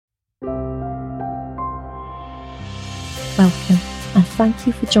Welcome, and thank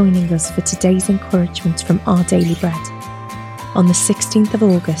you for joining us for today's encouragement from Our Daily Bread on the 16th of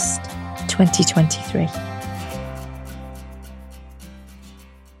August, 2023.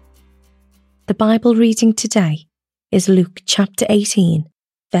 The Bible reading today is Luke chapter 18,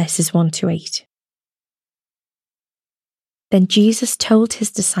 verses 1 to 8. Then Jesus told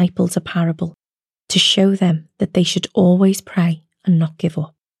his disciples a parable to show them that they should always pray and not give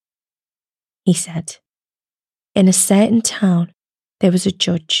up. He said, "In a certain town there was a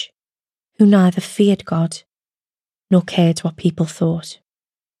judge who neither feared God nor cared what people thought.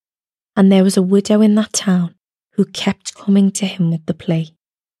 And there was a widow in that town who kept coming to him with the plea,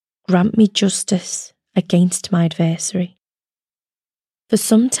 'Grant me justice against my adversary.' For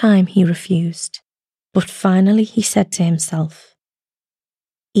some time he refused, but finally he said to himself,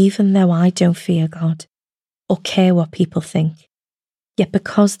 'Even though I don't fear God or care what people think, yet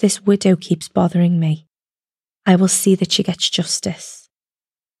because this widow keeps bothering me, I will see that she gets justice,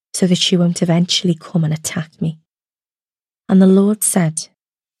 so that she won't eventually come and attack me.' And the Lord said,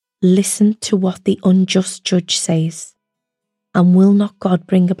 'Listen to what the unjust judge says. And will not God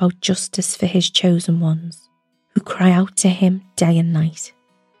bring about justice for his chosen ones, who cry out to him day and night?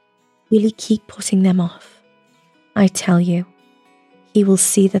 Will he keep putting them off? I tell you, he will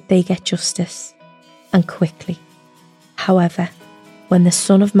see that they get justice, and quickly. However, when the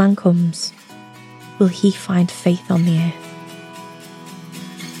Son of Man comes, will he find faith on the earth?'"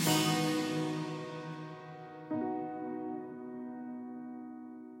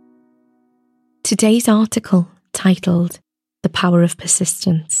 Today's article, titled "The Power of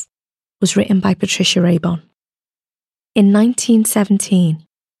Persistence," was written by Patricia Raybon. In 1917,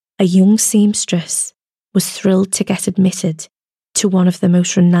 a young seamstress was thrilled to get admitted to one of the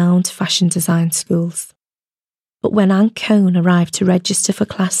most renowned fashion design schools. But when Anne Cohn arrived to register for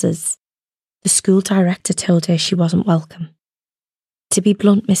classes, the school director told her she wasn't welcome. "To be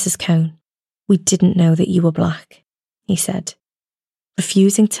blunt, Mrs. Cohn, we didn't know that you were black," he said.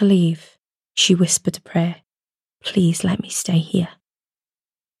 Refusing to leave, she whispered a prayer, "Please let me stay here."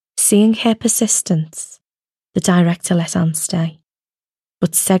 Seeing her persistence, the director let Anne stay,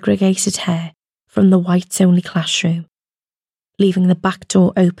 but segregated her from the whites-only classroom, leaving the back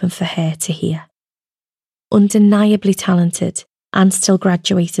door open for her to hear. Undeniably talented, Anne still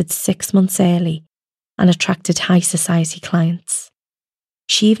graduated 6 months early and attracted high society clients.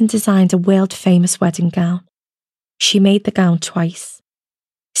 She even designed a world-famous wedding gown. She made the gown twice,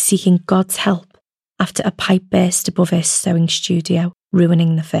 seeking God's help after a pipe burst above her sewing studio,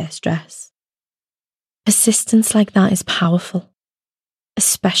 ruining the first dress. Persistence like that is powerful,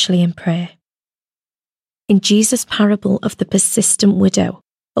 especially in prayer. In Jesus' parable of the persistent widow,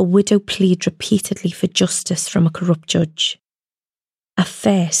 a widow pleads repeatedly for justice from a corrupt judge. At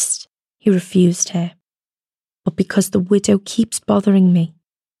first, he refused her, but because the widow keeps bothering me,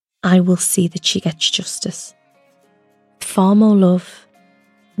 I will see that she gets justice. Far more love,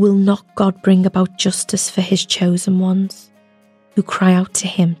 will not God bring about justice for his chosen ones, who cry out to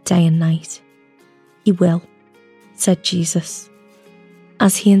him day and night? He will, said Jesus.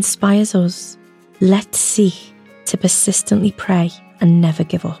 As he inspires us, let's seek to persistently pray and never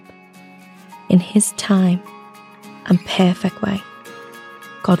give up. In his time and perfect way,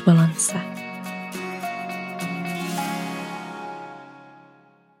 God will answer.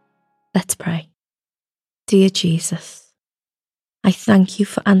 Let's pray. Dear Jesus, I thank you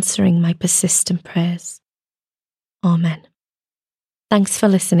for answering my persistent prayers. Amen. Thanks for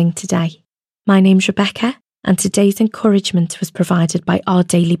listening today. My name's Rebecca, and today's encouragement was provided by Our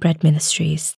Daily Bread Ministries.